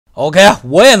OK 啊，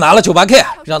我也拿了98k，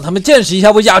 让他们见识一下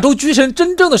我亚洲狙神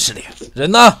真正的实力。人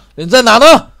呢？人在哪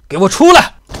呢？给我出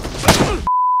来！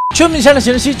全民上的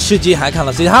显示器吃鸡还看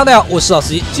了 C 哈的呀，我是老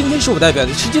司机，今天是我代表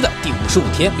的吃鸡的第55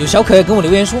天。有小可爱跟我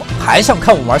留言说，还想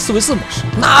看我玩4v4模式，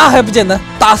那还不简单，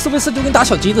打4v4就跟打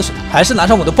小鸡子似的，还是拿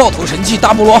上我的爆头神器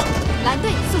大菠萝。蓝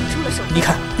队送出了首分，你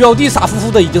看表弟傻乎乎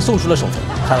的已经送出了首分，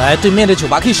看来对面的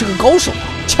98k 是个高手啊，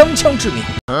枪枪致命。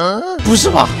不是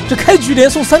吧？这开局连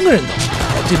送3个人的，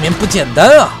对面不简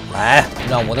单啊！来，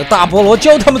让我的大菠萝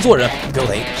教他们做人，标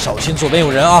雷，小心左边有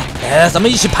人啊！来，咱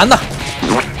们一起盘他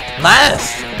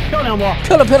 ，nice。漂亮不？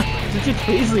漂亮漂亮，直接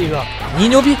锤死一个！你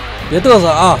牛逼，别嘚瑟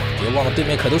啊！别忘了对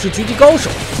面可都是狙击高手。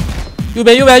右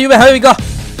边还有一个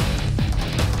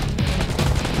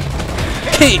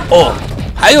KO，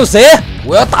 还有谁？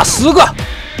我要打10个！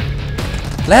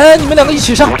来，你们2个一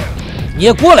起上，你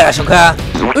也过来啊，小可爱！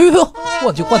哎呦，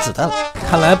忘记换子弹了，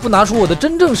看来不拿出我的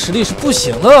真正实力是不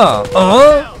行的。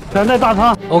全在大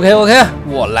仓。OK，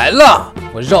 我来了，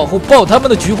我绕后爆他们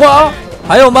的菊花啊！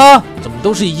还有吗？怎么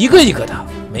都是一个一个的？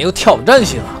没有挑战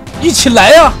性啊！一起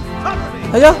来呀！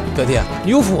哎呀，表弟，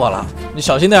你又服我了，你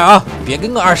小心点啊，别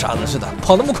跟个二傻子似的，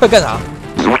跑那么快干啥？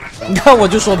你看我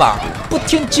就说吧，不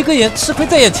听鸡哥言，吃亏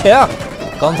在眼前啊！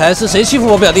刚才是谁欺负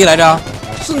我表弟来着？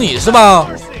是你是吧？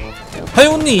还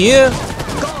有你！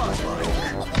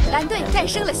蓝队诞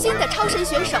生了新的超神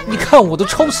选手。你看我都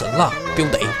超神了，丢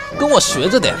得跟我学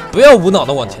着点，不要无脑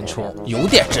的往前冲，有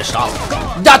点智商。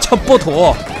压枪爆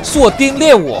头，锁定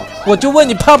猎物，我就问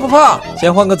你怕不怕？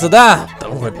先换个子弹，等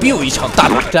会儿必有一场大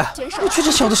冷战。我去，这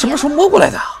小子什么时候摸过来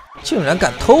的？竟然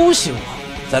敢偷袭我，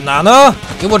在哪呢？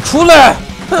给我出来！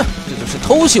哼，这就是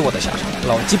偷袭我的下场。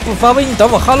老鸡不发威，你当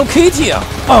我 Hello Kitty 啊？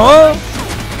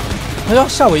哎呀，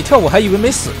吓我一跳，我还以为没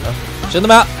死呢。兄弟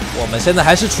们，我们现在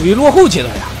还是处于落后阶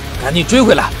段呀。赶紧追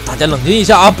回来！大家冷静一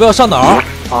下啊，不要上脑。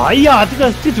哎呀，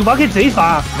这98k 贼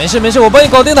烦。没事，我帮你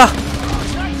搞定他。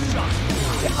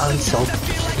小，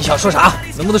你想说啥？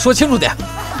能不能说清楚点？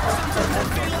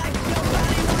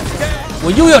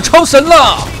我又要超神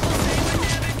了！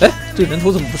哎，这个人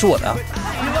头怎么不是我的啊？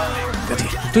表弟，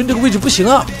蹲这个位置不行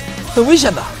啊，很危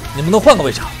险的。你们能换个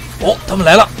位置？哦，他们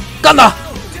来了，干他！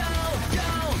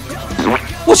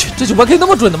我去，这98k 那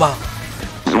么准的吗？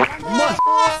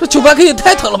这98k 也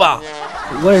太疼了吧！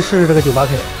我也是这个98k。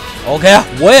OK 啊，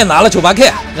我也拿了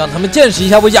98k， 让他们见识一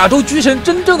下我亚洲狙神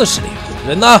真正的实力。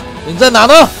人呢？人在哪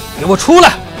呢？给我出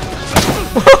来！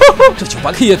这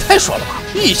98k 也太爽了吧！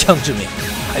一枪致命，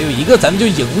还有一个咱们就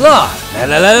赢了。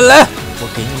来，我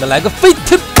给你们来个飞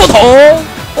天爆头！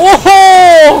哦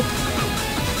吼！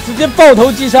直接爆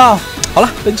头击杀。好了，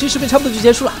本期视频差不多就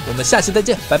结束了，我们下期再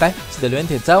见，拜拜！记得留言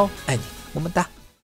点赞哦，爱你，么么哒。